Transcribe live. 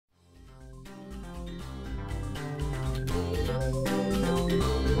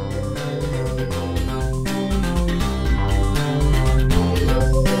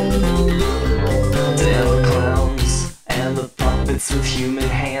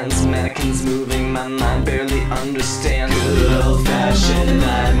hands, mannequins moving, my mind barely understands. Good old-fashioned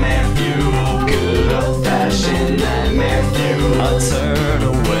nightmare fuel. Good old-fashioned nightmare fuel. I turn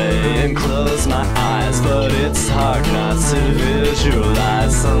away and close my eyes, but it's hard not to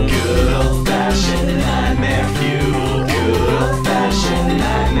visualize some good old-fashioned nightmare fuel. Good old-fashioned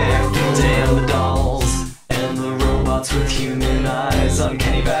nightmare fuel. Damn the dolls and the robots with human eyes,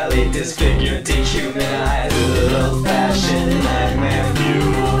 Uncanny Valley disfigured, dehumanized. Good old-fashioned nightmare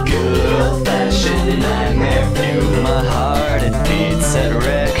fuel. Good old-fashioned nightmare fuel. My heart, it beats at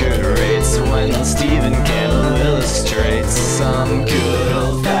record rates when Stephen Campbell illustrates some good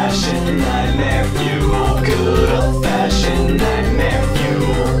old-fashioned nightmare fuel. Good old-fashioned nightmare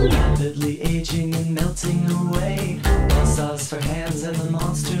fuel. Rapidly aging and melting away, saws for hands and the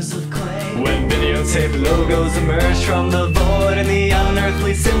monsters of clay. When videotape logos emerge from the void and the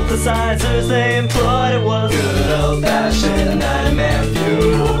unearthly synthesizers they employ,